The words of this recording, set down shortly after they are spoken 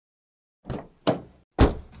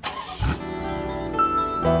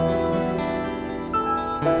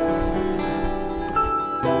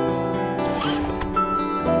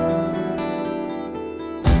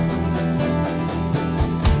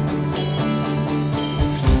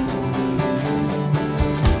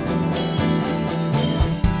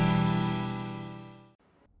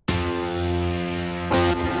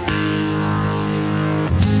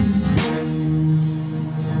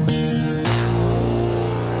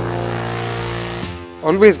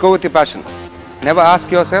Always go with your passion. Never ask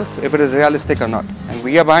yourself if it is realistic or not. And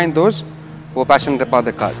we are behind those who are passionate about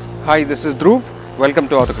their cars. Hi, this is Dhruv. Welcome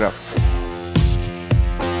to Autograph.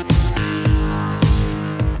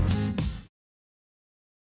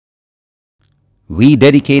 We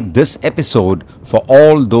dedicate this episode for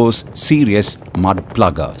all those serious mud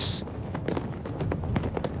pluggers.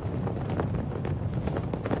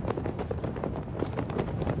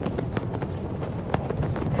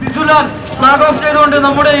 Flag off ചെയ്തുകൊണ്ട്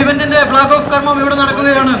നമ്മുടെ ഇവന്റിന്റെ flag off കർമ്മം ഇവിടെ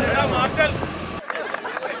നടക്കുകയാണ്.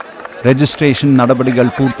 Registration നടപടികൾ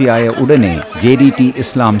പൂർത്തിയായ ഉടനെ JDT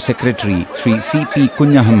ഇസ്ലാം secretary Shri CP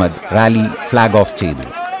Kunjahammed rally flag off ചെയ്തു.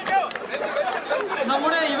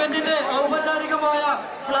 നമ്മുടെ ഇവന്റിന്റെ ഔപചാരികമായ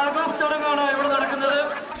ഫ്ലാഗ് ഓഫ് ചടങ്ങാണ് ഇവിടെ നടക്കുന്നത്.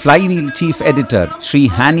 ഫ്ലൈവീൽ ചീഫ് എഡിറ്റർ ശ്രീ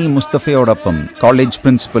ഹാനി മുസ്തഫയോടൊപ്പം college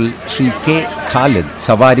principal Shri K Khalid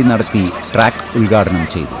സവാരി നടത്തി ട്രാക്ക് ഉദ്ഘാടനം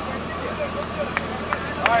ചെയ്തു.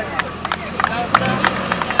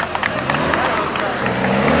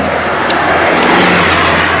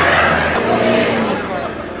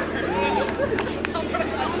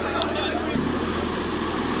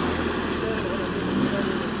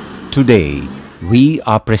 Today, we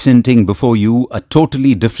are presenting before you a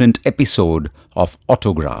totally different episode of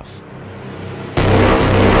Autograph.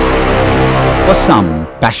 For some,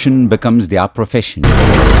 passion becomes their profession.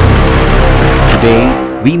 Today,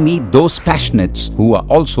 we meet those passionates who are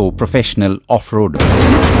also professional off-roaders.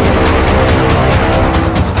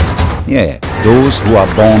 Yeah, those who are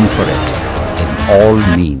born for it, in all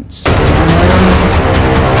means.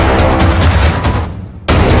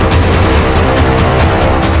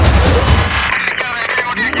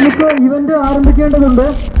 നമുക്ക് event ആരംഭിക്കേണ്ടതുണ്ട്.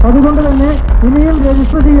 അതുകൊണ്ട് തന്നെ ഇനിയും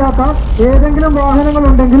register ചെയ്യാത്ത ഏതെങ്കിലും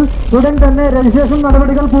വാഹനങ്ങളുണ്ടെങ്കിൽ ഉടൻ തന്നെ registration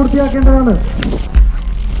നടപടികൾ പൂർത്തിയാക്കേണ്ടതാണ്.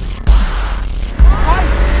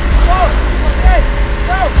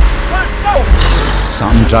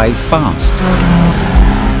 Some drive fast.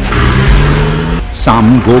 Some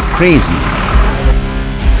go crazy.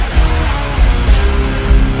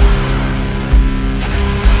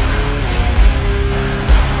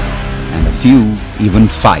 And a few even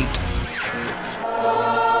fight.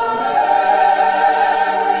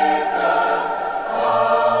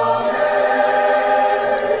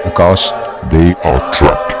 Because they are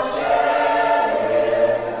trapped.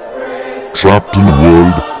 Trapped in a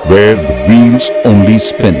world Where the wheels only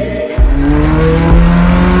spin.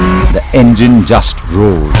 The engine just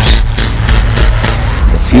roars.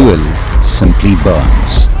 The fuel simply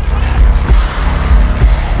burns.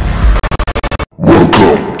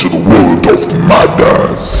 welcome to the world of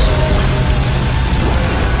madness.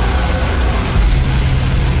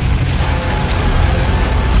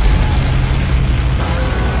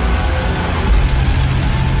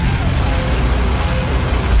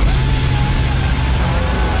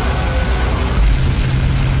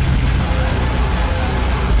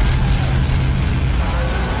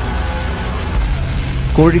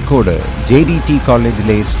 Kozhikode JDT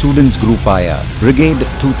കോളേജിലെ students ഗ്രൂപ്പായ brigade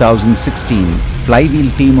 2016 flywheel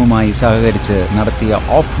ടീമുമായി സഹകരിച്ച് നടത്തിയ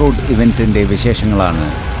off road ഇവന്റിന്റെ വിശേഷങ്ങളാണ്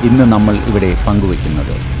ഇന്ന് നമ്മൾ ഇവിടെ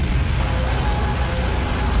പങ്കുവയ്ക്കുന്നത്.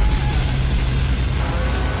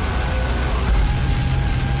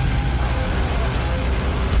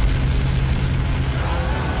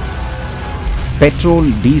 Petrol,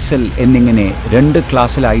 diesel എന്നിങ്ങനെ 2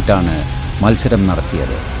 ക്ലാസ്സിലായിട്ടാണ് മത്സരം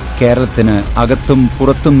നടത്തിയത്. കേരളത്തിന് അകത്തും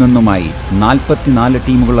പുറത്തും നിന്നുമായി 44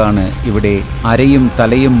 ടീമുകളാണ് ഇവിടെ അരയും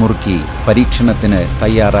തലയും മുറുക്കി പരീക്ഷണത്തിന്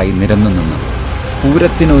തയ്യാറായി നിരന്നു നിന്നത്.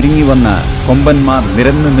 പൂരത്തിനൊരുങ്ങി വന്ന കൊമ്പന്മാർ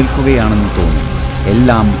നിരന്നു നിൽക്കുകയാണെന്ന് തോന്നും.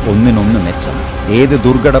 എല്ലാം ഒന്നിനൊന്ന് മെച്ചം. ഏത്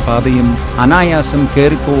ദുർഘടപാതയും അനായാസം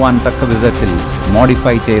കയറിപ്പോവാൻ തക്ക വിധത്തിൽ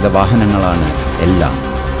മോഡിഫൈ ചെയ്ത വാഹനങ്ങളാണ് എല്ലാം.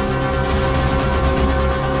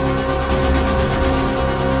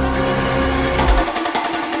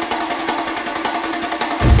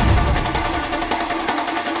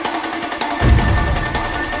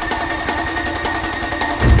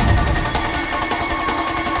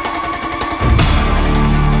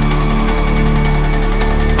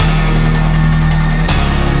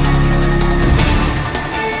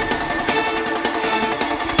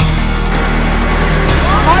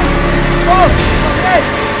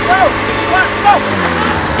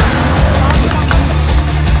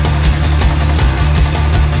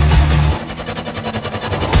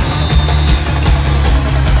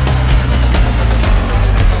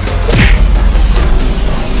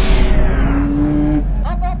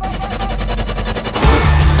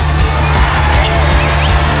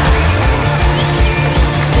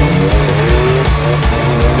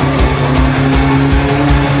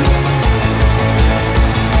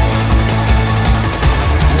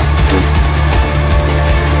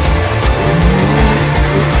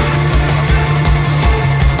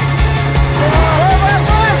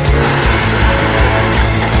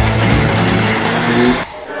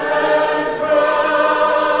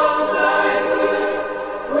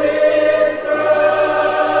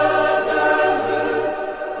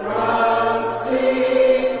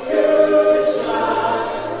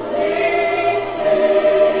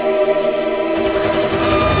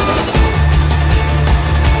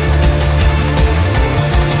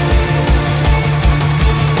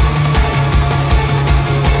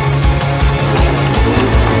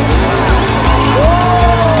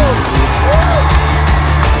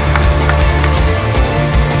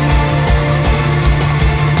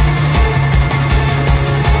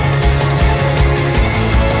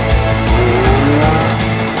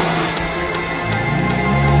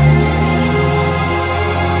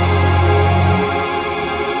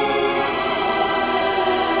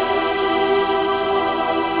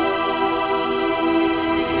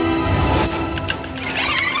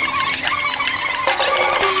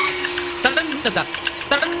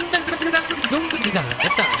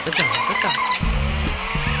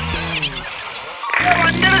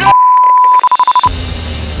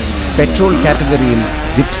 പെട്രോൾ കാറ്റഗറിയിൽ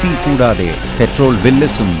ജിപ്സി കൂടാതെ പെട്രോൾ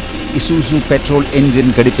വില്ലസും ഇസൂസു പെട്രോൾ എഞ്ചിൻ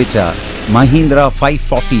ഘടിപ്പിച്ച മഹീന്ദ്ര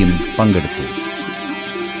 540യും പങ്കെടുത്തു.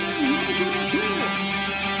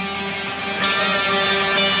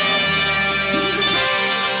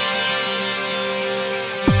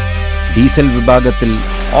 ഡീസൽ വിഭാഗത്തിൽ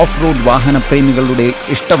ഓഫ് റോഡ് വാഹനപ്രേമികളുടെ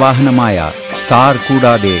ഇഷ്ടവാഹനമായ കാർ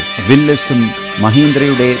കൂടാതെ വില്ലസും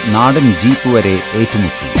മഹീന്ദ്രയുടെ നാടൻ ജീപ്പ് വരെ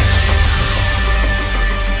ഏറ്റുമുട്ടി.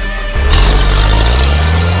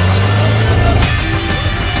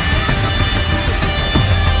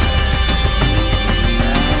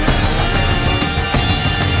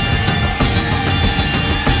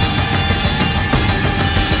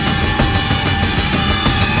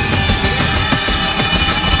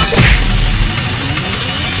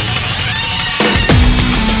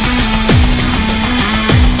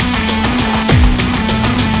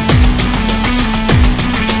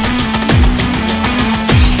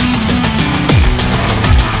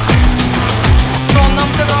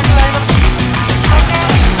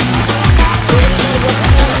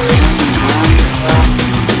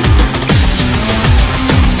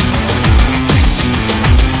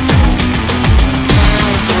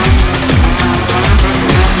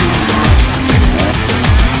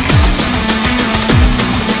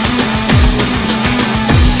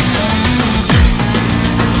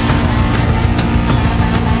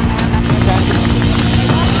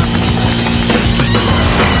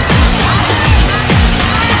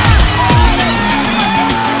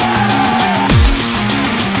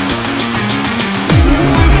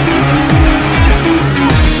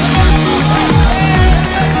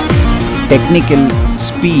 ടെക്നിക്കൽ,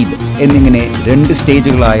 സ്പീഡ് എന്നിങ്ങനെ 2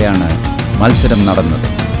 സ്റ്റേജുകളായാണ് മത്സരം നടന്നത്.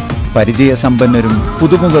 പരിചയസമ്പന്നരും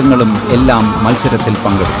പുതുമുഖങ്ങളും എല്ലാം മത്സരത്തിൽ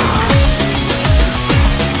പങ്കെടുത്തു.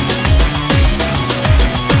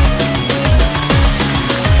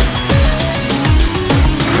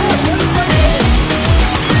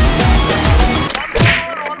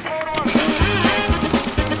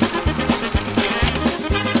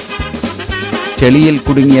 ചെളിയിൽ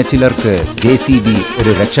കുടുങ്ങിയ ചിലർക്ക് JCB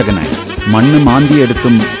ഒരു രക്ഷകനായി. മണ്ണ്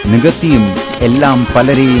മാന്തിയെടുത്തും നികത്തിയും എല്ലാം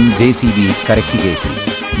പലരെയും JCB കരയ്ക്ക് കയറ്റി.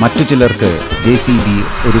 മറ്റു ചിലർക്ക് JCB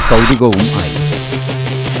ഒരു കൗതുകവും ആയി.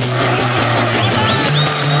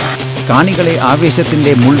 കാണികളെ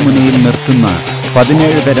ആവേശത്തിൻ്റെ മുൾമുനയിൽ നിർത്തുന്ന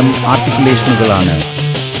 17 തരം ആർട്ടിക്കുലേഷനുകളാണ്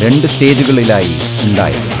 2 സ്റ്റേജുകളിലായി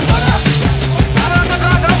ഉണ്ടായത്.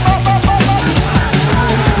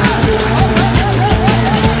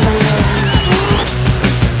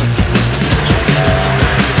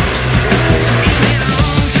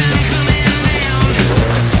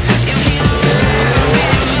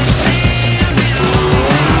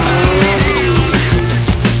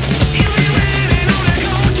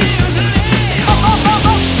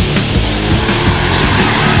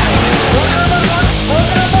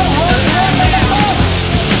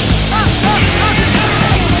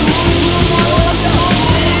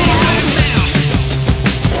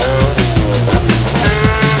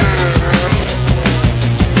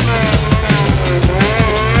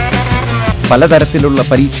 പലതരത്തിലുള്ള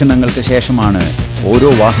പരീക്ഷണങ്ങൾക്ക് ശേഷമാണ് ഓരോ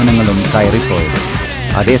വാഹനങ്ങളും കയറിപ്പോയത്.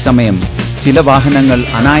 അതേസമയം ചില വാഹനങ്ങൾ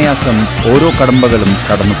അനായാസം ഓരോ കടമ്പകളും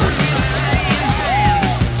കടന്നുപോയി.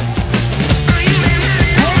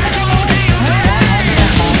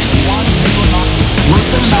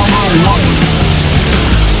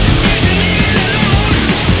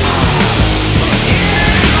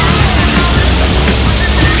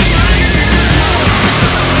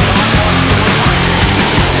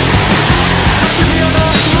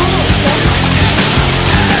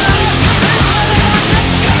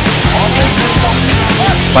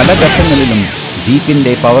 പല ഘട്ടങ്ങളിലും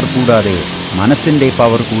ജീപ്പിൻ്റെ പവർ കൂടാതെ മനസ്സിൻ്റെ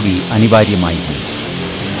പവർ കൂടി അനിവാര്യമായിരുന്നു.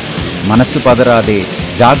 മനസ്സ് പതറാതെ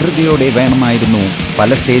ജാഗ്രതയോടെ വേണമായിരുന്നു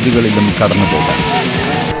പല സ്റ്റേജുകളിലും കടന്നുപോകാൻ.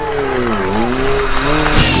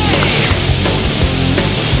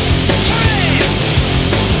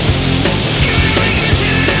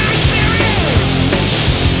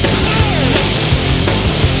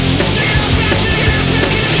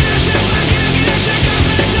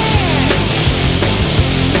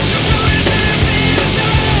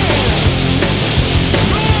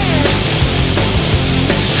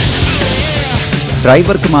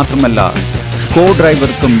 ഡ്രൈവർക്ക് മാത്രമല്ല, കോ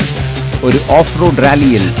ഡ്രൈവർക്കും ഒരു ഓഫ് റോഡ്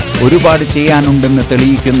റാലിയിൽ ഒരുപാട് ചെയ്യാനുണ്ടെന്ന്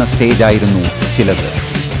തെളിയിക്കുന്ന സ്റ്റേജായിരുന്നു ചിലത്.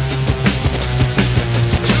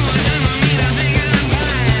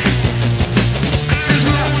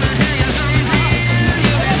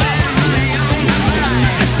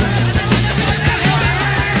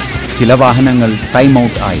 ചില വാഹനങ്ങൾ ടൈം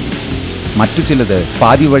ഔട്ട് ആയി, മറ്റു ചിലത്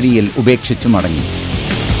പാതി വഴിയിൽ ഉപേക്ഷിച്ചു മടങ്ങി.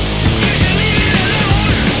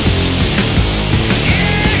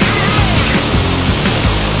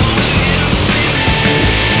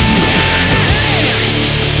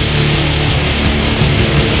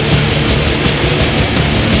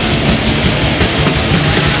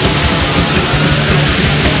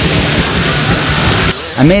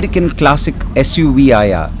 അമേരിക്കൻ ക്ലാസിക് SUV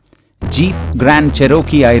ആയ ജീപ്പ് ഗ്രാൻഡ്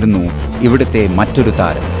ചെറോക്കി ആയിരുന്നു ഇവിടുത്തെ മറ്റൊരു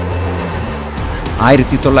താരം.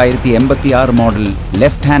 1986 model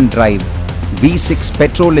left hand drive V6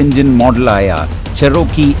 petrol engine മോഡലായ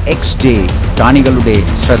Cherokee XJ കാണികളുടെ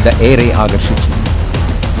ശ്രദ്ധ ഏറെ ആകർഷിച്ചു.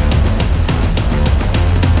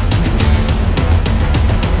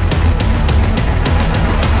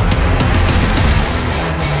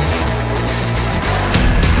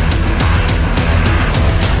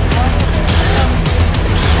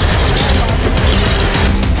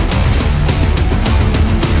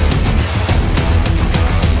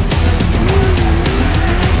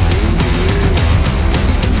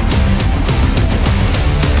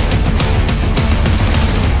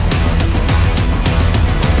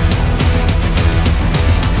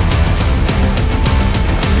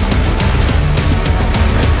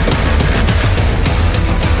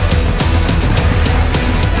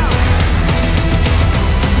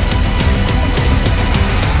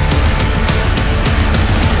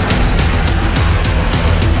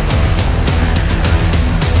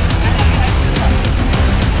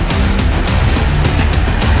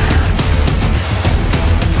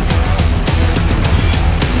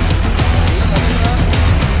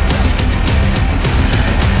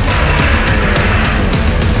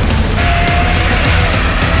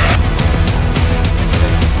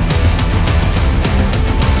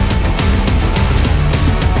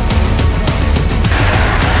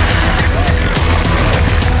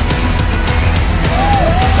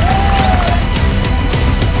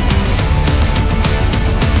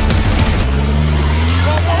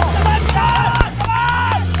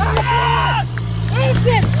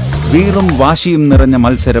 വീറും വാശിയും നിറഞ്ഞ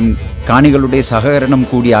മത്സരം കാണികളുടെ സഹകരണം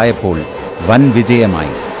കൂടിയായപ്പോൾ വൻ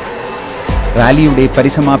വിജയമായി. റാലിയുടെ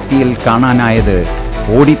പരിസമാപ്തിയിൽ കാണാനായത്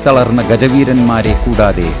ഓടിത്തളർന്ന ഗജവീരന്മാരെ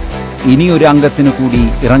കൂടാതെ ഇനിയൊരു അംഗത്തിനു കൂടി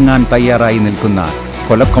ഇറങ്ങാൻ തയ്യാറായി നിൽക്കുന്ന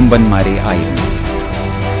കൊലക്കൊമ്പന്മാരെ ആയിരുന്നു.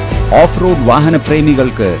 ഓഫ് റോഡ്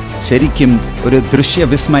വാഹനപ്രേമികൾക്ക് ശരിക്കും ഒരു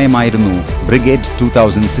ദൃശ്യവിസ്മയമായിരുന്നു ബ്രിഗേഡ്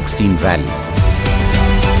 2016 റാലി.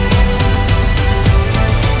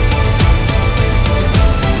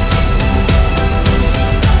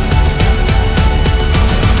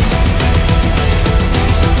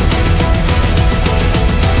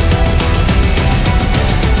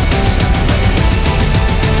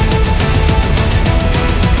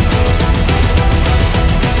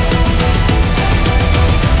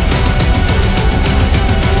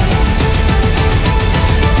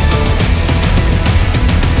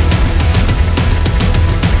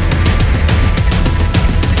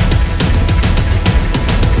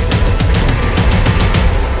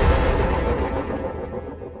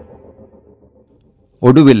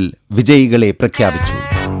 ഒടുവിൽ വിജയികളെ പ്രഖ്യാപിച്ചു.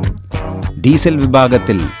 ഡീസൽ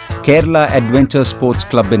വിഭാഗത്തിൽ കേരള അഡ്വഞ്ചർ സ്പോർട്സ്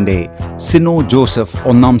ക്ലബിന്റെ സിനോ ജോസഫ്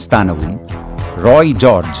 1ാം സ്ഥാനവും, റോയ്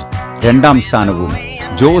ജോർജ് 2ാം സ്ഥാനവും,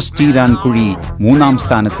 ജോസ് ടീരാൻകുഴി 3ാം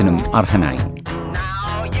സ്ഥാനത്തിനും അർഹനായി.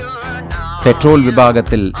 പെട്രോൾ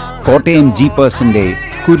വിഭാഗത്തിൽ കോട്ടയം ജീപ്പേഴ്സിന്റെ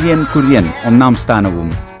കുര്യൻ 1ാം സ്ഥാനവും,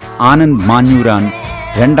 ആനന്ദ് മാഞ്ഞൂരാൻ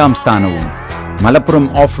 2ാം സ്ഥാനവും, മലപ്പുറം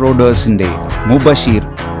ഓഫ് റോഡേഴ്സിന്റെ മുബഷീർ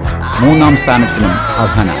 3ാം സ്ഥാനത്തിനും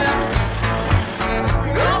അർഹനായി.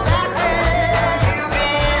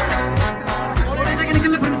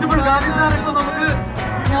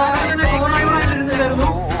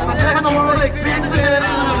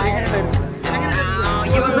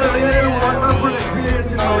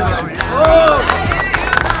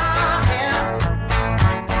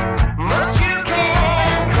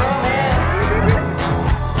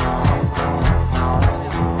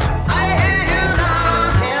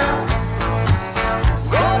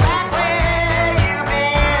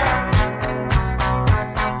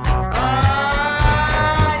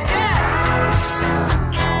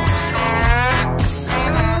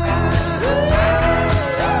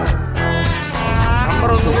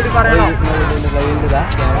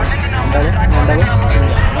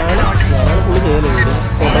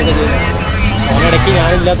 ഇടയ്ക്ക്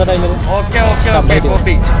ഞാനില്ലാത്ത ടൈമിൽ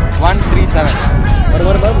 137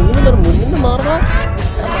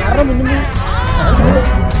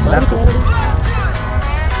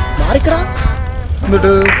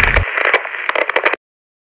 എന്നിട്ട്